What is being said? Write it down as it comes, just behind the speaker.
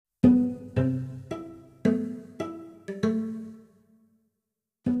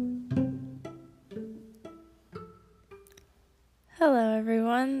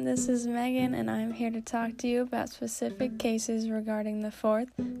this is Megan, and I'm here to talk to you about specific cases regarding the 4th,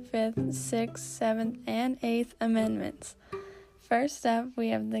 5th, 6th, 7th, and 8th Amendments. First up, we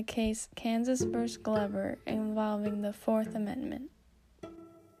have the case Kansas v. Glover involving the 4th Amendment.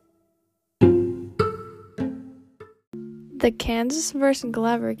 The Kansas v.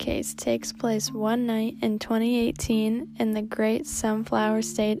 Glover case takes place one night in 2018 in the Great Sunflower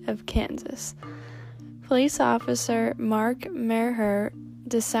State of Kansas. Police officer Mark Merher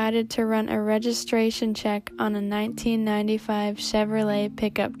decided to run a registration check on a 1995 Chevrolet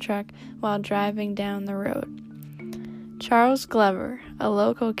pickup truck while driving down the road. Charles Glover, a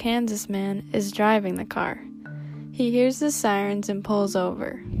local Kansas man, is driving the car. He hears the sirens and pulls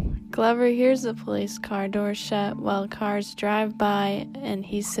over. Glover hears the police car door shut while cars drive by, and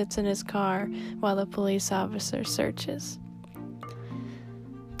he sits in his car while the police officer searches.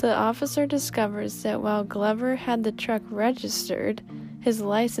 The officer discovers that while Glover had the truck registered, his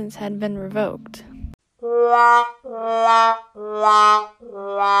license had been revoked.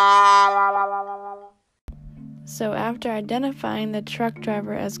 So after identifying the truck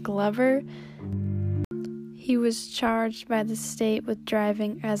driver as Glover, he was charged by the state with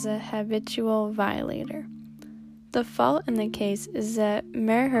driving as a habitual violator. The fault in the case is that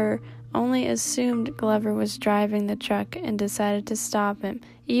Merher only assumed Glover was driving the truck and decided to stop him,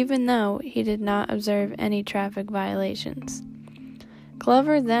 even though he did not observe any traffic violations.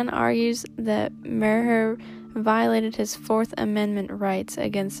 Glover then argues that Merher violated his 4th Amendment rights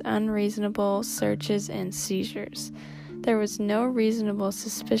against unreasonable searches and seizures. There was no reasonable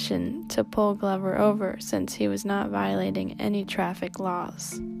suspicion to pull Glover over since he was not violating any traffic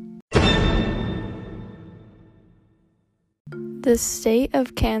laws. The state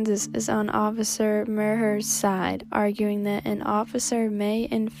of Kansas is on Officer Merher's side, arguing that an officer may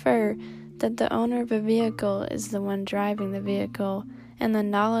infer that the owner of a vehicle is the one driving the vehicle, and the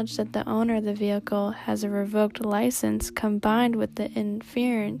knowledge that the owner of the vehicle has a revoked license combined with the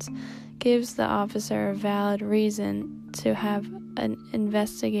inference gives the officer a valid reason to have an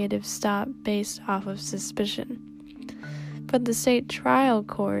investigative stop based off of suspicion. But the state trial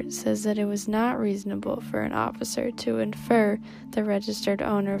court says that it was not reasonable for an officer to infer the registered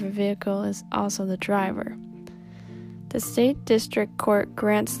owner of a vehicle is also the driver. The state district court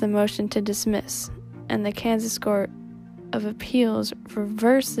grants the motion to dismiss, and the Kansas Court of Appeals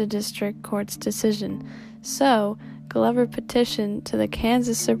reversed the district court's decision, so Glover petitioned to the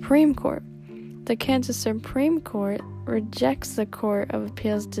Kansas Supreme Court. The Kansas Supreme Court rejects the Court of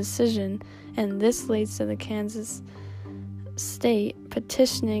Appeals decision, and this leads to the Kansas state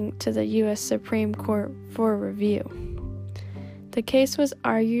petitioning to the U.S. Supreme Court for review. The case was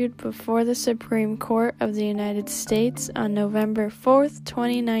argued before the Supreme Court of the United States on November 4th,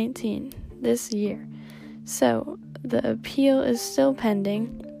 2019, this year. So, the appeal is still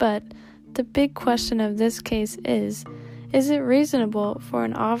pending, but the big question of this case is it reasonable for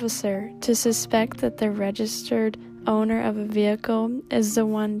an officer to suspect that the registered owner of a vehicle is the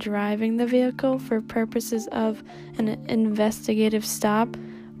one driving the vehicle for purposes of an investigative stop,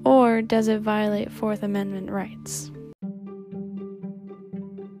 or does it violate 4th Amendment rights?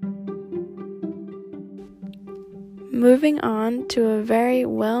 Moving on to a very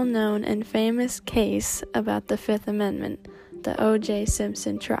well-known and famous case about the 5th Amendment, the O.J.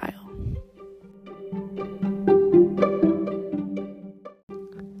 Simpson trial.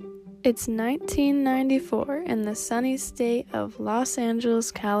 It's 1994 in the sunny state of Los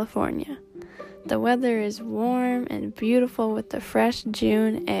Angeles, California. The weather is warm and beautiful with the fresh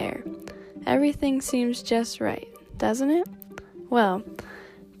June air. Everything seems just right, doesn't it? Well,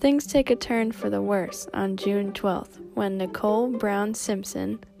 things take a turn for the worse on June 12th when Nicole Brown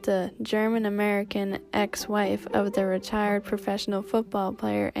Simpson, the German-American ex-wife of the retired professional football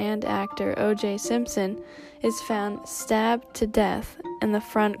player and actor O.J. Simpson, is found stabbed to death in the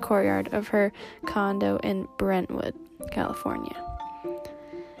front courtyard of her condo in Brentwood, California.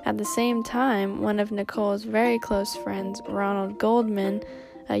 At the same time, one of Nicole's very close friends, Ronald Goldman,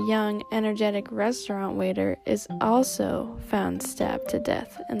 a young, energetic restaurant waiter, is also found stabbed to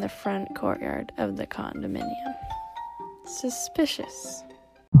death in the front courtyard of the condominium. Suspicious.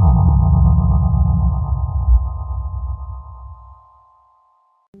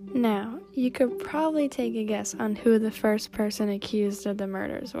 Now, you could probably take a guess on who the first person accused of the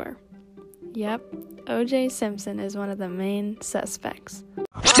murders were. Yep, O.J. Simpson is one of the main suspects.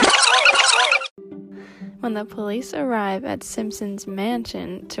 When the police arrive at Simpson's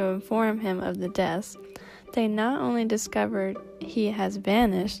mansion to inform him of the deaths, they not only discover he has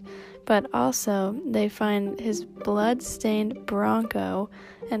vanished, but also they find his blood-stained Bronco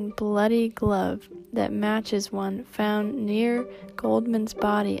and bloody glove that matches one found near Goldman's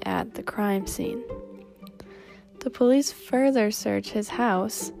body at the crime scene. The police further search his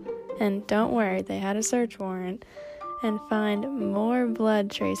house, and don't worry, they had a search warrant, and find more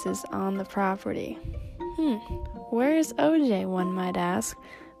blood traces on the property. Where is OJ, one might ask?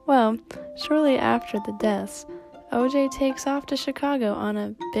 Well, shortly after the deaths, OJ takes off to Chicago on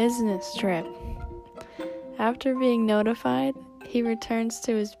a business trip. After being notified, he returns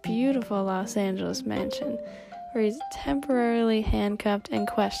to his beautiful Los Angeles mansion, where he's temporarily handcuffed and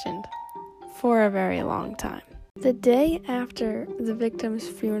questioned for a very long time. The day after the victims'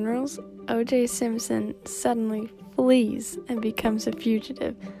 funerals, O.J. Simpson suddenly flees and becomes a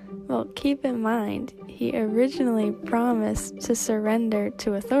fugitive. Well, keep in mind, he originally promised to surrender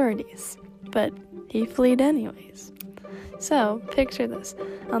to authorities, but he fled anyways. So, picture this.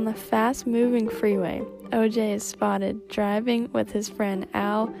 On the fast-moving freeway, O.J. is spotted driving with his friend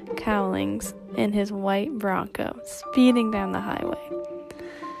Al Cowlings in his white Bronco, speeding down the highway.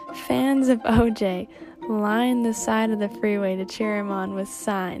 Fans of O.J. line the side of the freeway to cheer him on with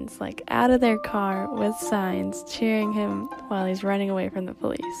signs, like out of their car with signs cheering him while he's running away from the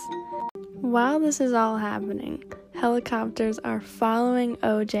police. While this is all happening, helicopters are following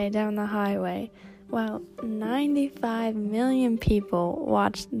OJ down the highway, while 95 million people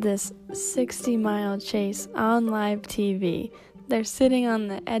watched this 60-mile chase on live TV. They're sitting on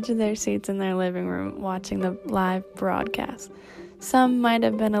the edge of their seats in their living room watching the live broadcast. Some might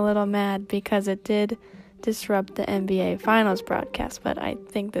have been a little mad because it did disrupt the NBA Finals broadcast, but I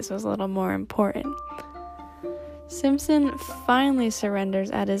think this was a little more important. Simpson finally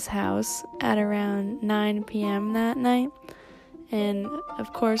surrenders at his house at around 9 p.m. that night, and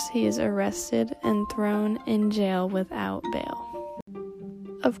of course he is arrested and thrown in jail without bail.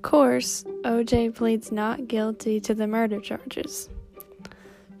 Of course, OJ pleads not guilty to the murder charges.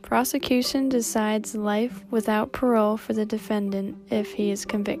 Prosecution decides life without parole for the defendant if he is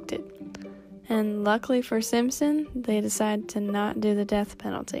convicted. And luckily for Simpson, they decide to not do the death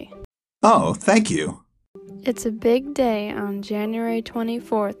penalty. Oh, thank you. It's a big day on January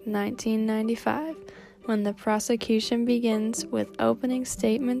 24th, 1995, when the prosecution begins with opening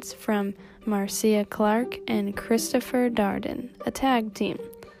statements from Marcia Clark and Christopher Darden, a tag team.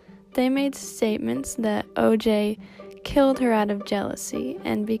 They made statements that O.J. killed her out of jealousy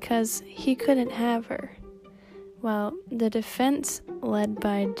and because he couldn't have her. While the defense, led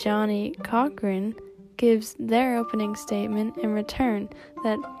by Johnny Cochran, gives their opening statement in return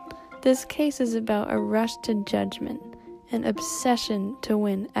that this case is about a rush to judgment, an obsession to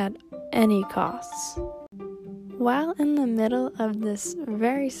win at any costs. While in the middle of this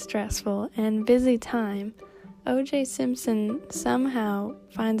very stressful and busy time, O.J. Simpson somehow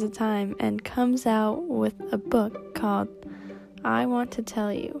finds a time and comes out with a book called I Want to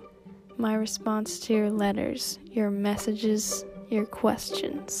Tell You, My Response to Your Letters, Your Messages, Your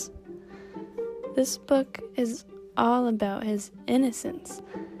Questions. This book is all about his innocence,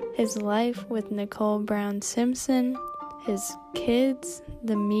 his life with Nicole Brown Simpson, his kids,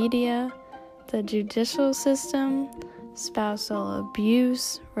 the media, the judicial system, spousal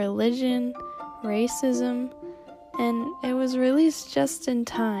abuse, religion, racism, and it was released just in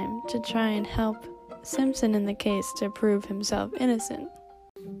time to try and help Simpson in the case to prove himself innocent.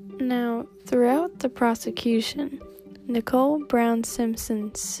 Now, throughout the prosecution, Nicole Brown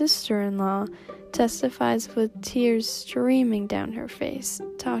Simpson's sister-in-law testifies with tears streaming down her face,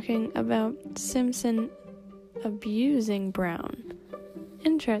 talking about Simpson abusing Brown.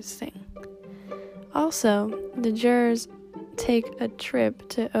 Interesting. Also, the jurors take a trip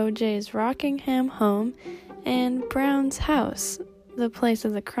to O.J.'s Rockingham home and Brown's house, the place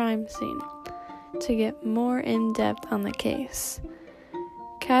of the crime scene, to get more in-depth on the case.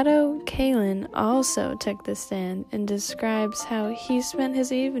 Kato Kaelin also took the stand and describes how he spent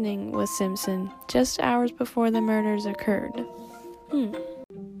his evening with Simpson just hours before the murders occurred.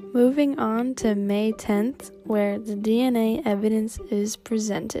 Moving on to May 10th, where the DNA evidence is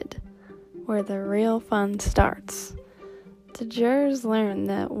presented, where the real fun starts. The jurors learned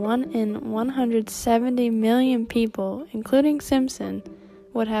that 1 in 170 million people, including Simpson,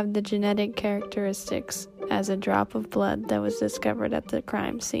 would have the genetic characteristics as a drop of blood that was discovered at the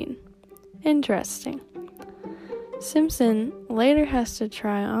crime scene. Interesting. Simpson later has to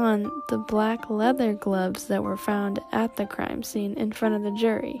try on the black leather gloves that were found at the crime scene in front of the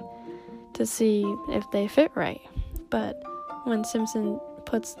jury to see if they fit right. But when Simpson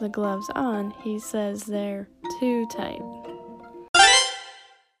puts the gloves on, he says they're too tight.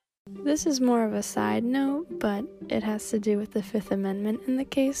 This is more of a side note, but it has to do with the Fifth Amendment in the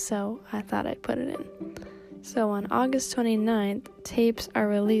case, so I thought I'd put it in. So on August 29th, tapes are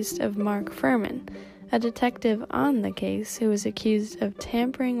released of Mark Fuhrman, a detective on the case who was accused of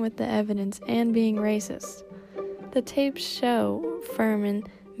tampering with the evidence and being racist. The tapes show Fuhrman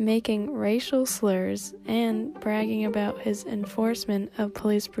making racial slurs and bragging about his enforcement of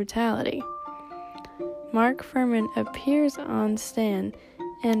police brutality. Mark Fuhrman appears on stand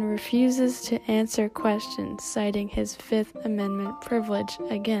and refuses to answer questions, citing his Fifth Amendment privilege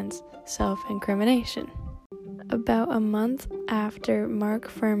against self-incrimination. About a month after Mark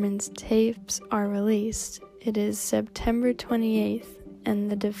Fuhrman's tapes are released, it is September 28th,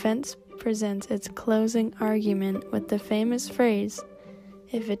 and the defense presents its closing argument with the famous phrase,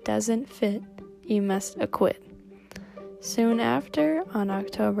 "If it doesn't fit, you must acquit." Soon after, on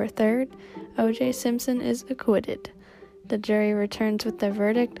October 3rd, O.J. Simpson is acquitted. The jury returns with the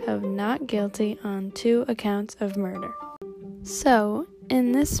verdict of not guilty on 2 accounts of murder. So,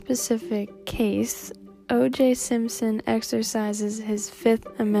 in this specific case, O.J. Simpson exercises his Fifth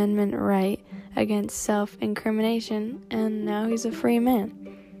Amendment right against self-incrimination, and now he's a free man.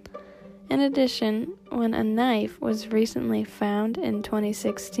 In addition, when a knife was recently found in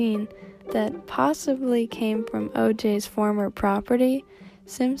 2016 that possibly came from O.J.'s former property,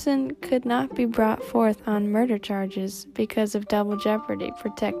 Simpson could not be brought forth on murder charges because of double jeopardy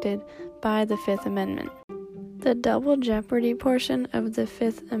protected by the Fifth Amendment. The double jeopardy portion of the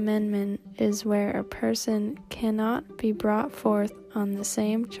Fifth Amendment is where a person cannot be brought forth on the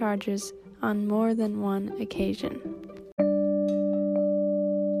same charges on more than one occasion.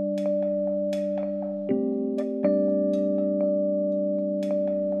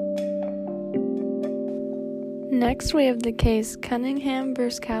 Next, we have the case Cunningham v.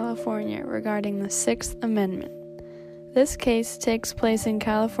 California regarding the Sixth Amendment. This case takes place in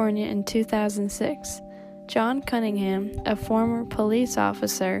California in 2006. John Cunningham, a former police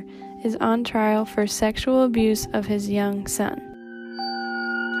officer, is on trial for sexual abuse of his young son.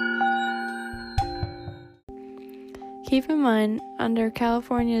 Keep in mind, under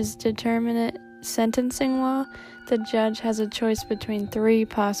California's determinate sentencing law, the judge has a choice between 3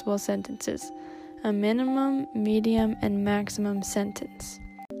 possible sentences: a minimum, medium, and maximum sentence.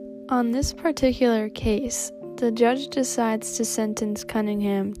 On this particular case, the judge decides to sentence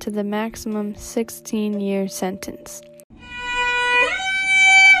Cunningham to the maximum 16-year sentence.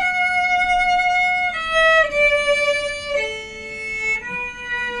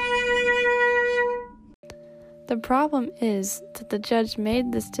 The problem is that the judge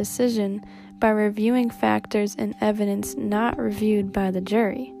made this decision by reviewing factors and evidence not reviewed by the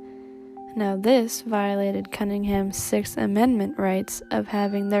jury. Now this violated Cunningham's Sixth Amendment rights of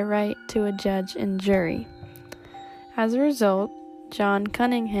having the right to a judge and jury. As a result, John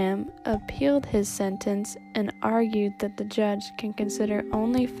Cunningham appealed his sentence and argued that the judge can consider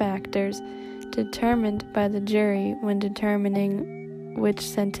only factors determined by the jury when determining which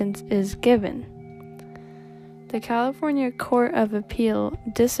sentence is given. The California Court of Appeal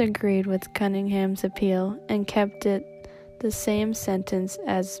disagreed with Cunningham's appeal and kept it the same sentence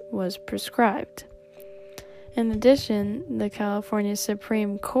as was prescribed. In addition, the California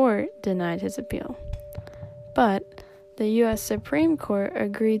Supreme Court denied his appeal. But the U.S. Supreme Court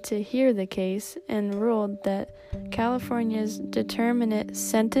agreed to hear the case and ruled that California's determinate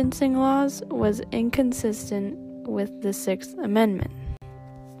sentencing laws was inconsistent with the Sixth Amendment.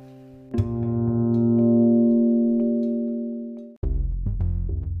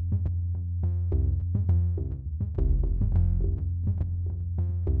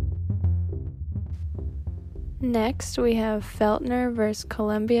 Next, we have Feltner v.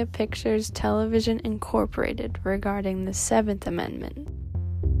 Columbia Pictures Television Incorporated regarding the Seventh Amendment.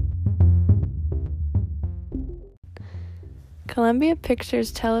 Columbia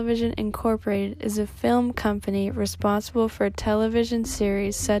Pictures Television Incorporated is a film company responsible for television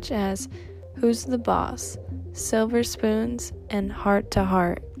series such as Who's the Boss?, Silver Spoons, and Heart to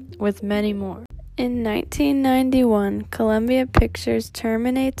Heart, with many more. In 1991, Columbia Pictures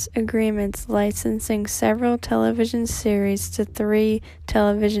terminates agreements licensing several television series to 3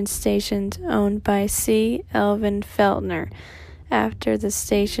 television stations owned by C. Elvin Feltner, after the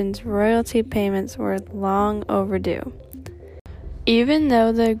station's royalty payments were long overdue. Even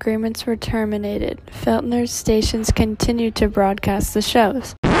though the agreements were terminated, Feltner's stations continued to broadcast the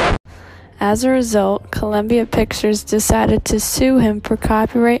shows. As a result, Columbia Pictures decided to sue him for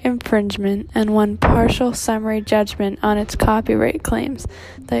copyright infringement and won partial summary judgment on its copyright claims.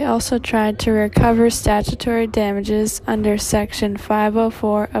 They also tried to recover statutory damages under Section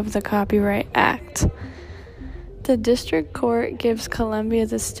 504 of the Copyright Act. The district court gives Columbia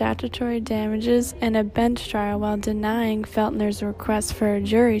the statutory damages and a bench trial while denying Feltner's request for a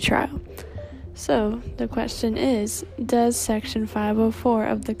jury trial. So, the question is, does Section 504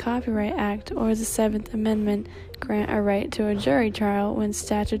 of the Copyright Act or the 7th Amendment grant a right to a jury trial when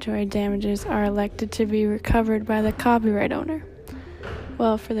statutory damages are elected to be recovered by the copyright owner?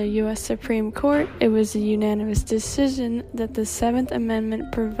 Well, for the U.S. Supreme Court, it was a unanimous decision that the 7th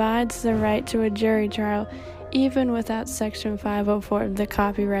Amendment provides the right to a jury trial even without Section 504 of the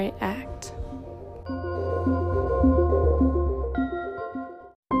Copyright Act.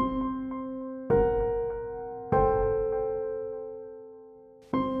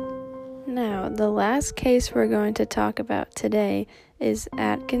 Now, the last case we're going to talk about today is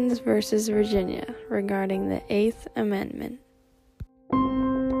Atkins versus Virginia regarding the 8th Amendment.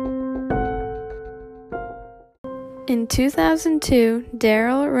 In 2002,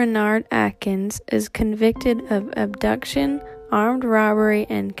 Daryl Renard Atkins is convicted of abduction, armed robbery,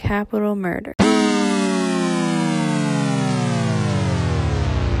 and capital murder.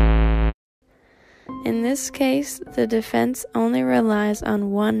 In this case, the defense only relies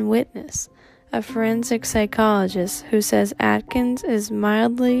on one witness, a forensic psychologist who says Atkins is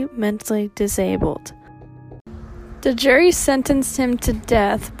mildly mentally disabled. The jury sentenced him to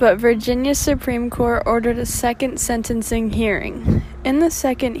death, but Virginia Supreme Court ordered a second sentencing hearing. In the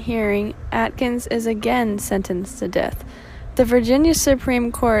second hearing, Atkins is again sentenced to death. The Virginia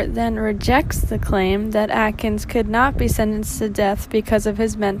Supreme Court then rejects the claim that Atkins could not be sentenced to death because of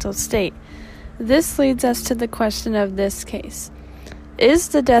his mental state. This leads us to the question of this case. Is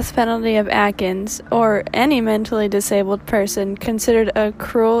the death penalty of Atkins, or any mentally disabled person, considered a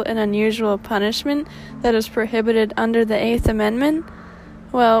cruel and unusual punishment that is prohibited under the 8th Amendment?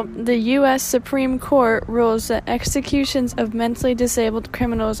 Well, the U.S. Supreme Court rules that executions of mentally disabled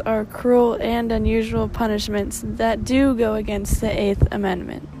criminals are cruel and unusual punishments that do go against the 8th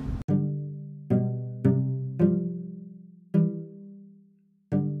Amendment.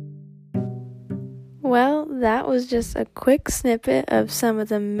 Well, that was just a quick snippet of some of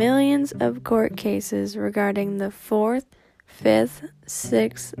the millions of court cases regarding the 4th, 5th,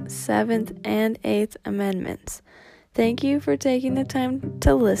 6th, 7th, and 8th Amendments. Thank you for taking the time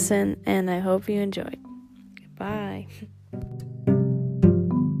to listen, and I hope you enjoyed. Goodbye.